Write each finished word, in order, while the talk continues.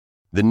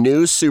The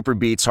new Super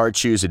Beats Heart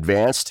Chews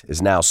Advanced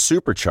is now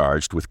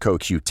supercharged with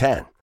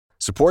CoQ10.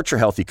 Support your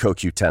healthy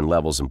CoQ10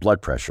 levels and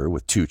blood pressure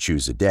with 2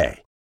 chews a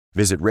day.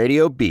 Visit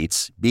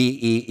RadioBeats,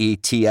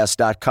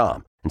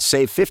 BEETS.com and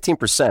save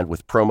 15%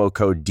 with promo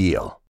code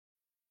DEAL.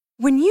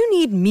 When you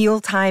need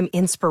mealtime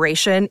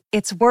inspiration,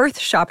 it's worth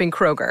shopping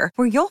Kroger,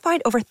 where you'll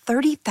find over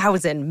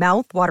 30,000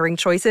 mouth-watering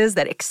choices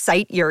that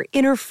excite your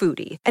inner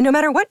foodie. And no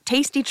matter what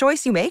tasty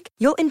choice you make,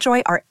 you'll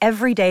enjoy our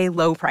everyday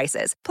low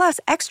prices, plus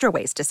extra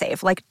ways to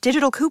save, like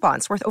digital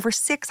coupons worth over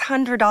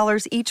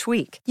 $600 each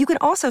week. You can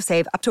also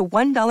save up to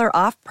 $1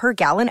 off per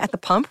gallon at the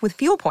pump with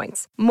fuel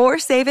points. More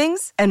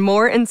savings and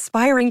more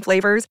inspiring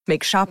flavors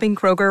make shopping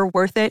Kroger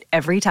worth it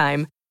every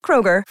time.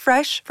 Kroger,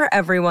 fresh for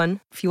everyone.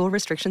 Fuel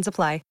restrictions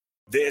apply.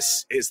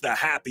 This is the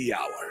Happy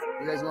Hour.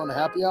 You guys going to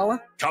happy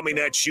hour? Coming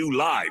at you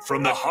live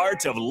from the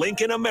heart of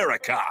Lincoln,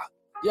 America.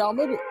 Yeah,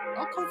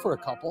 I'll come for a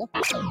couple.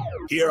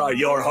 Here are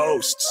your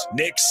hosts,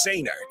 Nick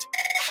Sainert.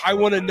 I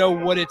want to know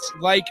what it's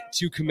like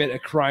to commit a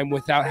crime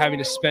without having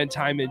to spend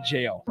time in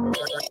jail.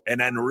 And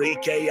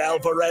Enrique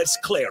Alvarez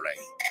Clary.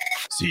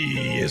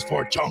 C is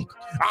for chunk.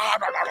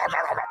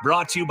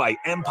 Brought to you by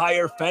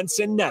Empire Fence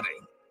and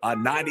Netting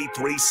on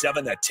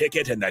 93.7 The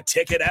Ticket and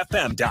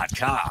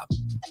theticketfm.com.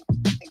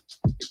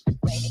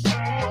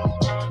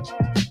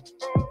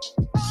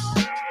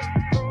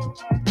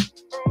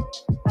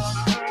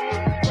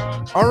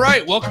 All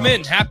right, welcome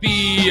in.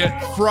 Happy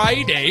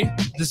Friday.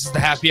 This is the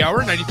Happy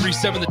Hour,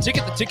 93.7 The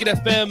Ticket,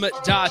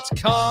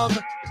 theticketfm.com.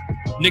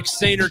 Nick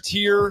Sainert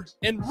here,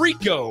 and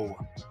Rico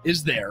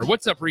is there.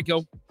 What's up,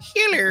 Rico?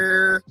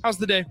 Hello. How's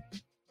the day?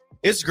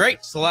 It's great.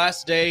 It's the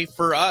last day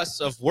for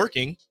us of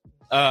working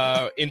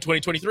in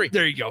 2023.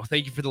 There you go.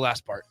 Thank you for the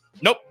last part.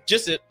 Nope,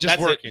 just it. Just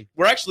That's working. It.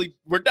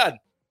 We're done.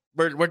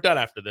 We're done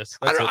after this.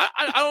 That's it.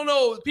 I don't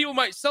know. People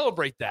might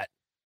celebrate that.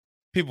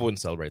 People wouldn't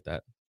celebrate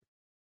that.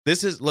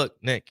 Look,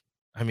 Nick,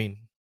 I mean,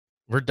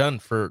 we're done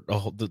for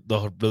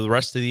the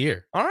rest of the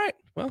year. All right.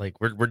 Well,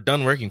 like we're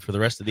done working for the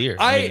rest of the year.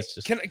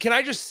 Can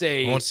I just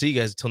say, I won't see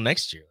you guys until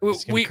next year.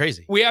 It's gonna be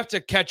crazy. We have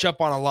to catch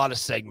up on a lot of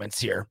segments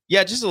here.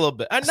 Yeah, just a little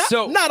bit.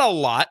 Not a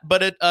lot,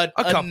 but a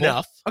couple.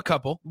 Enough. A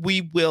couple.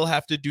 We will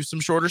have to do some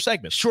shorter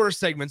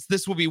segments.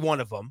 This will be one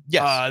of them.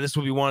 Yes. This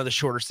will be one of the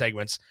shorter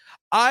segments.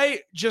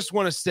 I just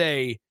want to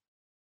say,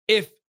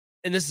 and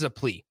this is a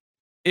plea,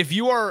 if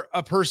you are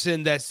a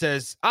person that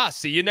says,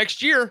 see you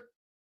next year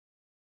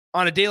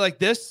on a day like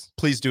this,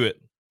 please do it.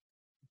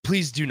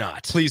 Please do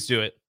not. Please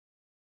do it.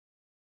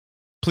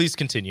 Please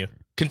continue.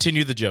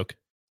 Continue the joke.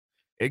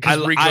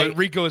 Because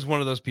Rico is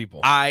one of those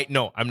people.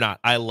 No, I'm not.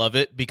 I love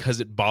it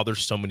because it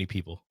bothers so many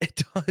people.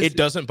 It does. It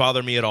doesn't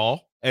bother me at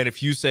all. And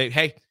if you say,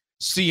 hey,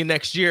 see you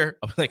next year,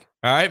 I'm like,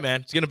 all right,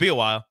 man, it's going to be a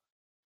while.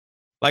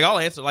 Like, I'll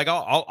answer. Like,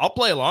 I'll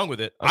play along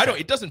with it. Okay.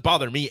 It doesn't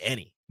bother me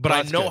any. But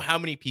I know how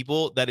many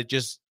people that it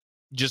just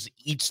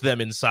eats them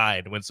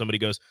inside when somebody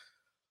goes,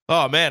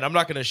 oh, man, I'm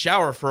not going to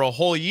shower for a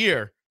whole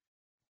year.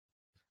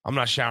 I'm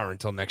not showering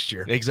until next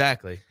year.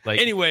 Exactly. Like,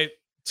 anyway,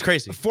 it's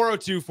crazy.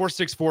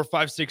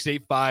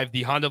 402-464-5685,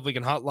 the Honda of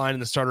Lincoln hotline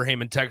and the Starter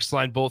Heyman text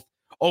line, both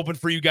open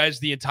for you guys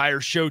the entire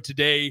show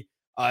today,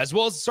 as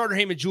well as the Starter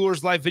Heyman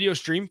Jewelers live video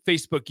stream,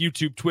 Facebook,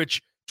 YouTube,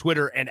 Twitch,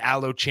 Twitter, and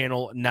Allo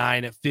Channel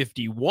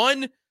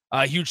 951.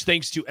 Huge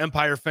thanks to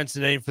Empire Fence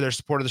and Netting for their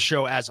support of the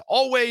show, as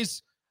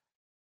always.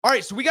 All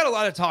right, so we got a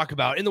lot to talk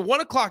about. In the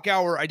 1 o'clock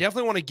hour, I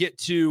definitely want to get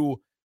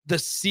to the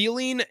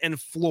ceiling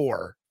and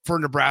floor for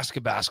Nebraska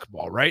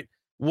basketball, right?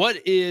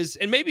 What is,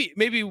 and maybe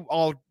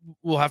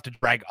we'll have to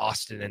drag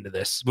Austin into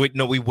this.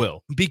 No, we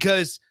will.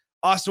 Because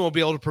Austin will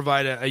be able to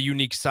provide a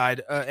unique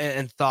side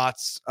and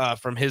thoughts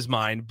from his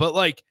mind. But,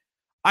 like,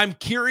 I'm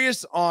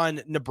curious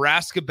on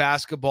Nebraska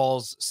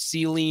basketball's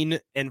ceiling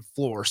and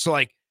floor. So,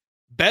 like,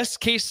 best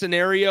case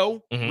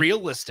scenario,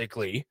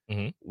 realistically,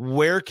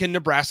 where can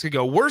Nebraska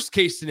go? Worst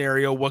case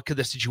scenario, what could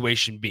the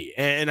situation be?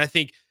 And I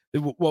think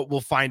what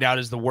we'll find out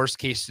is the worst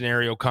case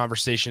scenario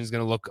conversation is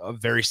going to look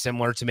very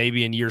similar to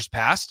maybe in years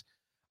past.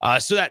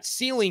 So that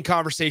ceiling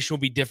conversation will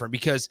be different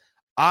because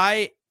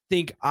I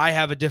think I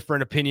have a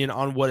different opinion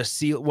on what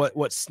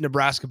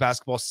Nebraska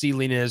basketball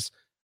ceiling is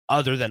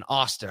other than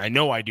Austin. I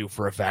know I do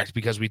for a fact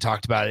because we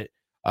talked about it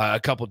a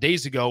couple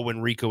days ago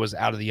when Rico was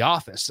out of the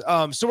office.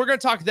 So we're going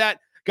to talk that.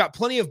 Got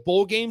plenty of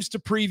bowl games to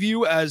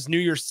preview as New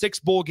Year's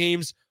 6 bowl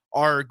games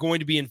are going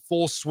to be in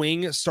full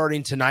swing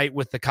starting tonight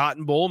with the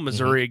Cotton Bowl,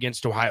 Missouri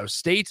against Ohio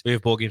State. We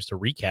have bowl games to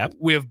recap.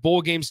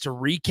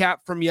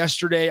 From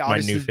yesterday. My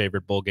new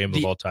favorite bowl game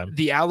of all time.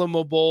 The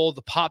Alamo Bowl,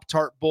 the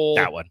Pop-Tart Bowl.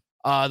 That one.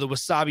 The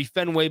Wasabi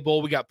Fenway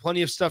Bowl. We got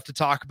plenty of stuff to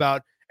talk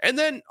about. And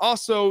then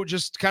also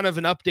just kind of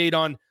an update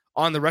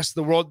on the rest of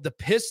the world. The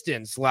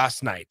Pistons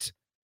last night.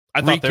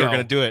 I thought they were going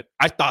to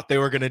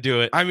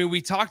do it. I mean,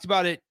 we talked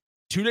about it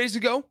 2 days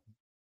ago.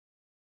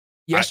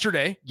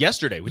 Yesterday. We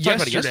talked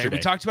about it yesterday.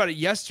 We talked about it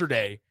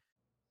yesterday.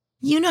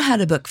 You know how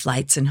to book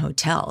flights and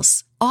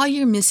hotels. All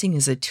you're missing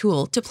is a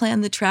tool to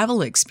plan the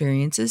travel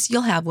experiences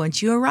you'll have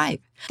once you arrive.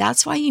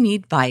 That's why you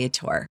need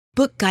Viator.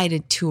 Book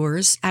guided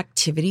tours,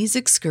 activities,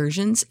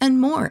 excursions, and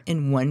more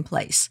in one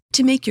place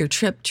to make your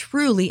trip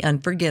truly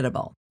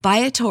unforgettable.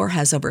 Viator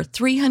has over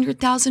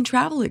 300,000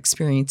 travel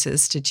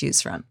experiences to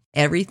choose from.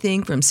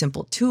 Everything from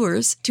simple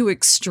tours to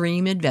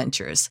extreme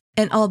adventures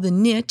and all the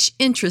niche,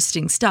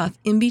 interesting stuff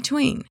in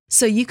between.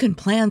 So you can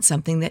plan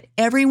something that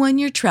everyone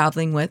you're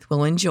traveling with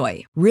will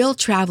enjoy. Real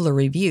traveler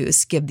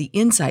reviews give the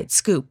inside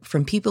scoop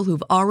from people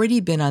who've already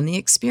been on the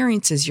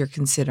experiences you're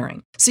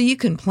considering. So you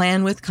can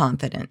plan with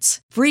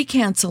confidence. Free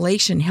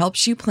cancellation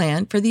helps you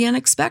plan for the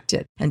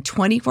unexpected. And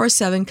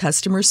 24/7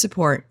 customer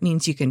support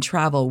means you can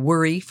travel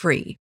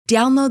worry-free.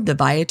 Download the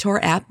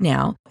Viator app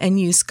now and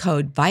use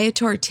code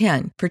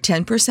Viator10 for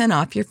 10%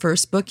 off your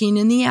first booking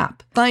in the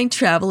app. Find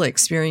travel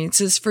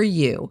experiences for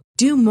you.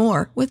 Do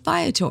more with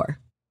Viator.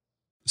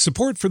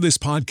 Support for this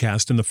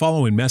podcast and the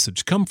following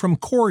message come from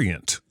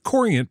Corient.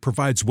 Corient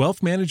provides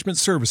wealth management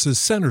services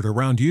centered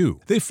around you.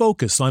 They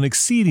focus on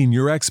exceeding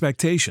your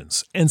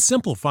expectations and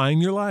simplifying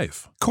your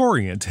life.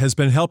 Corient has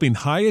been helping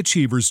high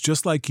achievers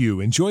just like you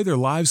enjoy their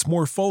lives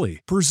more fully,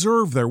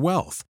 preserve their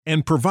wealth,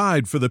 and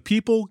provide for the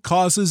people,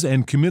 causes,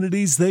 and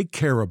communities they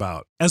care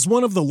about. As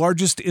one of the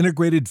largest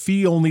integrated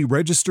fee-only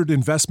registered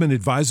investment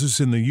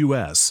advisors in the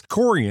U.S.,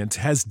 Corient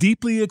has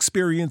deeply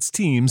experienced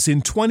teams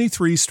in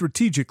 23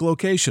 strategic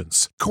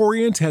locations.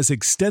 Corient has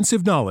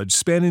extensive knowledge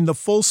spanning the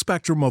full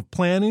spectrum of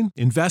planning,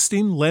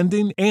 investing,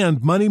 lending,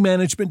 and money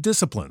management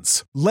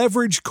disciplines.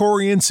 Leverage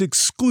Corient's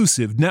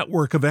exclusive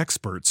network of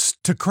experts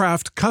to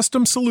craft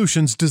custom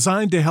solutions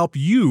designed to help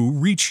you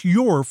reach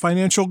your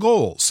financial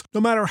goals,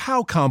 no matter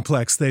how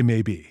complex they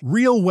may be.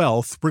 Real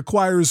wealth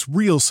requires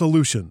real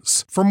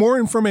solutions. For more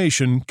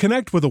information,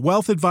 connect with a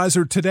wealth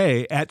advisor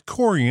today at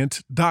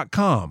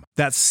Corient.com.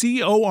 That's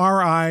Corient.com.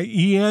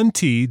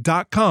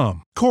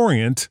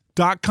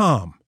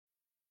 Corient.com.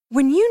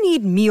 When you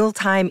need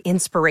mealtime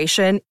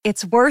inspiration,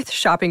 it's worth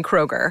shopping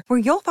Kroger, where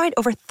you'll find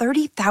over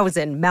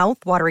 30,000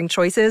 mouth-watering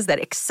choices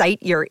that excite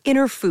your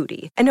inner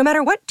foodie. And no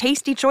matter what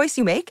tasty choice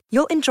you make,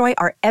 you'll enjoy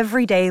our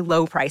everyday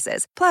low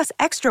prices, plus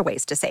extra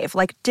ways to save,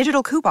 like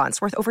digital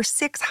coupons worth over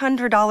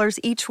 $600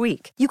 each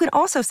week. You can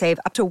also save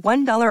up to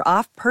 $1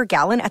 off per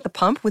gallon at the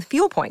pump with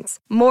fuel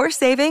points. More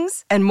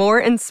savings and more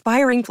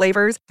inspiring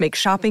flavors make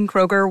shopping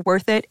Kroger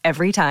worth it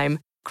every time.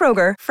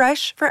 Kroger,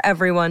 fresh for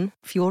everyone.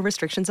 Fuel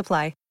restrictions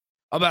apply.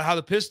 About how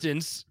the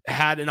Pistons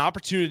had an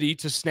opportunity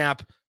to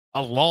snap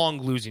a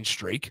long losing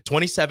streak.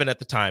 27 at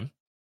the time.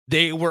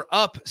 They were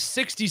up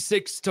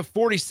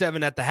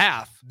 66-47 at the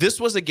half.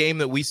 This was a game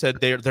that we said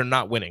they're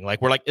not winning.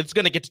 Like, we're like, it's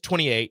going to get to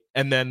 28,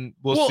 and then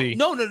we'll see.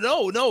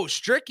 No.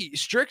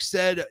 Strick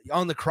said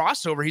on the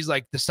crossover, he's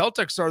like, the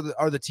Celtics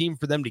are the team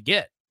for them to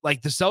get.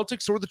 Like, the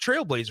Celtics or the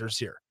Trailblazers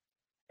here.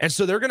 And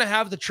so they're going to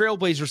have the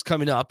Trailblazers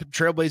coming up.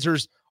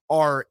 Trailblazers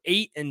are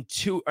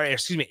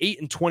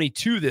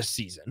 8-22 this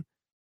season.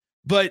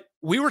 But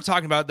we were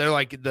talking about they're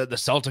like the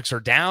Celtics are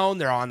down.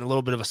 They're on a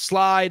little bit of a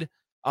slide.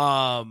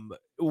 We're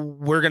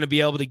going to be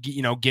able to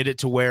get it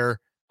to where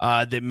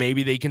that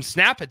maybe they can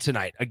snap it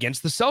tonight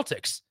against the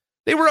Celtics.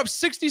 They were up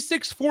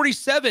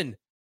 66-47,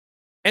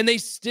 and they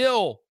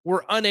still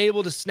were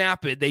unable to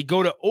snap it. They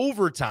go to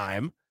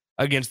overtime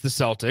against the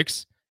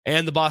Celtics,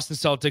 and the Boston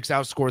Celtics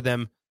outscore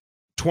them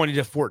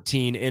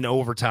 20-14 in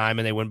overtime,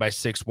 and they win by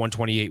 6,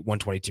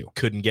 128-122.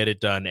 Couldn't get it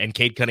done. And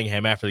Cade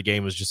Cunningham after the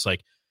game was just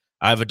like,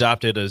 I've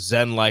adopted a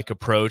Zen-like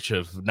approach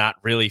of not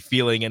really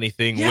feeling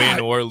anything, win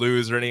or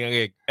lose or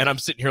anything. And I'm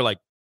sitting here like,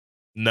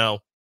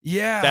 no.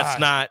 Yeah. That's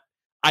not,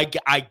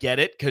 I get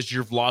it because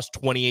you've lost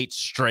 28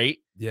 straight.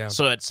 Yeah.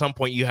 So at some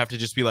point you have to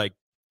just be like,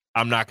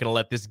 I'm not going to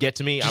let this get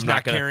to me. I'm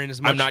not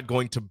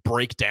going to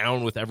break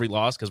down with every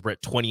loss because we're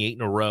at 28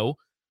 in a row.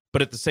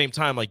 But at the same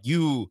time, like,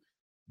 you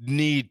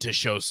need to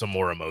show some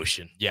more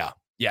emotion. Yeah.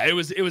 Yeah, it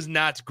was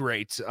not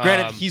great.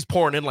 Granted, he's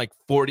pouring in like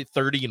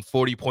 30 and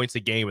 40 points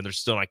a game, and they're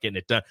still not getting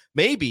it done.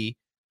 Maybe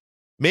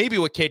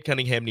what Cade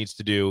Cunningham needs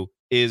to do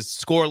is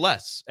score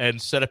less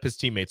and set up his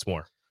teammates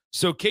more.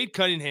 So Cade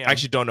Cunningham... I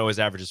actually don't know his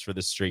averages for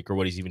this streak or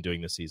what he's even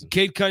doing this season.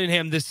 Cade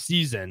Cunningham this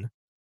season,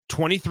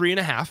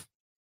 23.5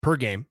 per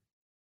game.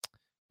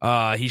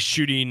 He's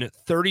shooting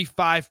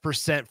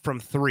 35% from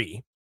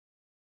 3.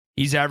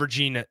 He's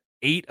averaging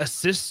 8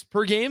 assists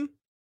per game.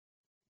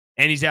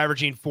 And he's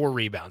averaging 4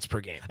 rebounds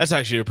per game. That's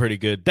actually a pretty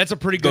good. That's a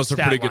pretty good. Those are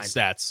pretty good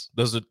stats.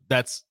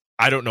 That's.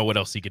 I don't know what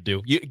else he could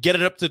do. You get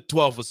it up to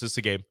 12 assists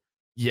a game.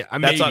 Yeah,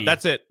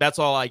 that's it. That's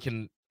all I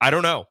can. I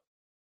don't know.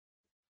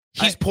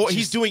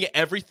 He's doing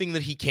everything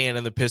that he can,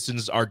 and the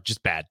Pistons are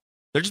just bad.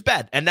 They're just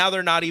bad, and now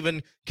they're not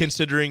even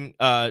considering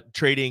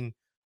trading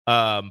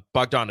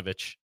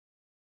Bogdanovich.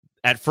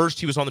 At first,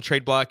 he was on the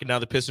trade block, and now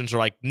the Pistons are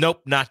like,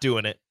 nope, not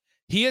doing it.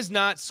 He has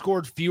not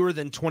scored fewer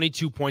than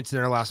 22 points in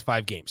their last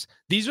 5 games.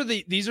 These are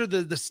the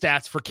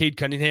stats for Cade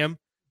Cunningham,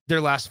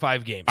 their last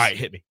 5 games. All right,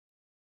 hit me.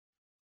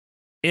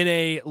 In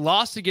a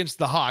loss against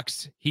the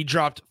Hawks, he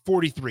dropped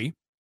 43.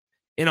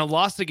 In a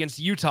loss against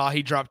Utah,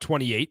 he dropped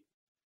 28.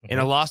 In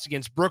a loss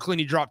against Brooklyn,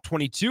 he dropped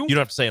 22. You don't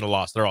have to say in a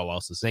loss. They're all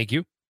losses. Thank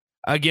you.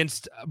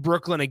 Against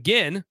Brooklyn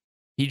again,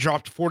 he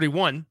dropped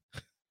 41.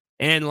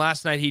 And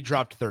last night, he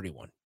dropped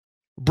 31.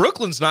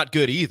 Brooklyn's not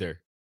good either.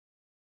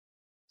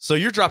 So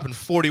you're dropping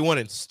 41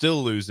 and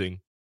still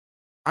losing.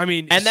 I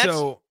mean, and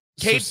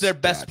Cade's their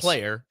best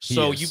player,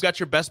 so you've got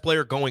your best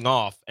player going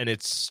off, and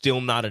it's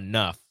still not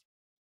enough.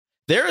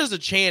 There is a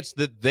chance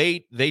that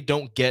they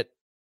don't get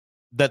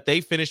that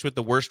they finish with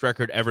the worst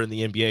record ever in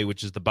the NBA,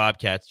 which is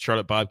the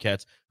Charlotte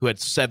Bobcats, who had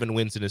 7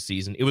 wins in a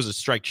season. It was a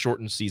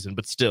strike-shortened season,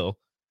 but still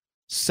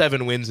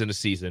 7 wins in a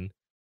season.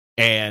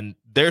 And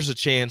there's a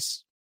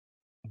chance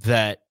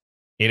that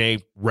in a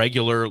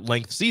regular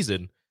length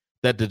season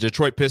that the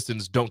Detroit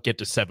Pistons don't get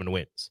to 7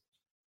 wins.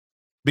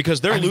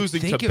 Because they're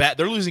losing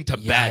to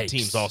bad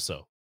teams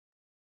also.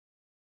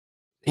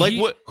 Like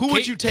who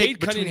would you take?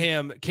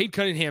 Cade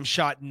Cunningham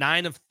shot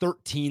 9 of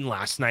 13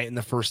 last night in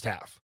the first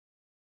half.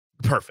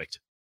 Perfect.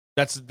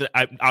 That's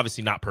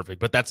obviously not perfect,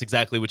 but that's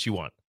exactly what you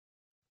want.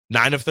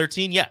 9 of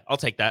 13? Yeah, I'll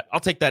take that. I'll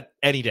take that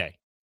any day.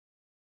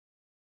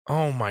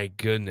 Oh my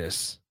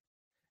goodness.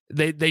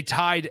 They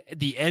tied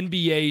the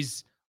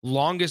NBA's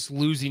longest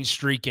losing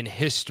streak in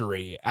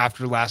history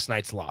after last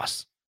night's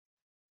loss.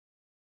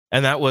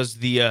 And that was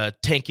the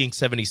tanking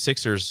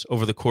 76ers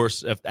over the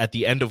course of at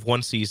the end of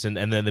one season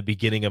and then the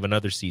beginning of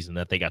another season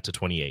that they got to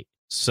 28.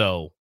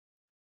 So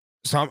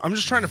I'm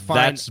just trying to find...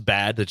 That's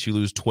bad that you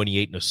lose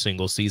 28 in a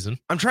single season.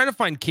 I'm trying to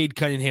find Cade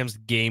Cunningham's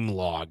game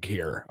log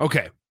here.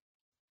 Okay.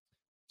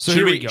 So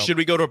here we go. Should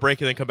we go to a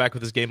break and then come back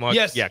with his game log?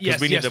 Yes. Yeah,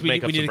 because we need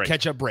to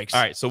catch up breaks.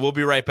 All right, so we'll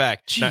be right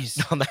back.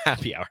 Jeez. On the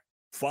happy hour.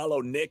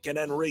 Follow Nick and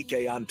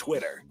Enrique on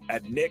Twitter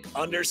at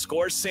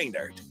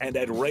Nick_Sainert and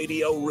at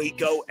Radio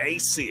Rico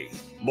AC.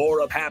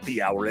 More of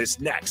Happy Hour is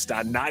next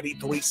on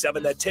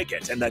 93.7 The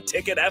Ticket and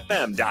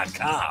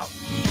theticketfm.com.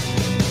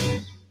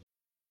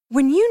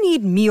 When you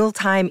need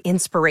mealtime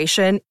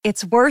inspiration,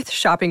 it's worth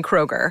shopping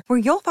Kroger, where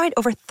you'll find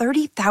over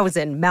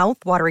 30,000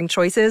 mouth-watering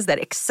choices that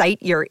excite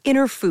your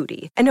inner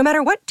foodie. And no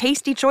matter what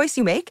tasty choice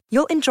you make,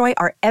 you'll enjoy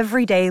our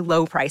everyday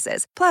low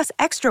prices, plus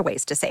extra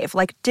ways to save,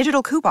 like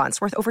digital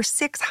coupons worth over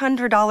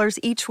 $600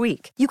 each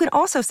week. You can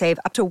also save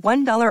up to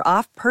 $1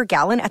 off per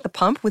gallon at the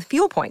pump with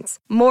fuel points.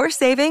 More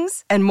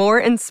savings and more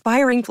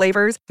inspiring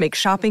flavors make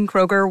shopping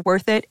Kroger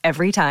worth it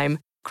every time.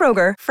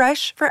 Kroger,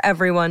 fresh for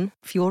everyone.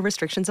 Fuel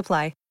restrictions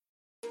apply.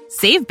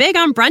 Save big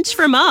on brunch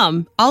for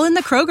mom, all in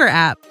the Kroger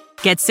app.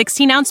 Get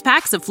 16-ounce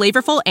packs of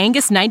flavorful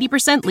Angus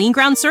 90% lean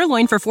ground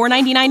sirloin for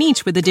 $4.99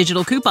 each with a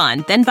digital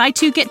coupon. Then buy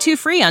 2, get 2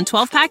 free on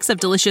 12 packs of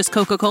delicious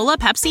Coca-Cola,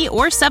 Pepsi,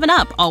 or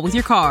 7-Up, all with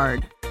your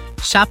card.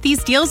 Shop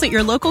these deals at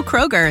your local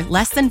Kroger,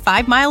 less than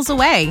 5 miles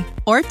away.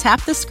 Or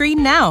tap the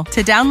screen now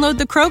to download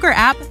the Kroger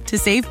app to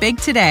save big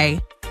today.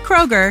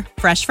 Kroger,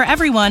 fresh for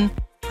everyone.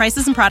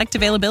 Prices and product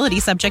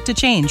availability subject to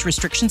change.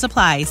 Restrictions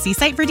apply. See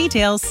site for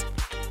details.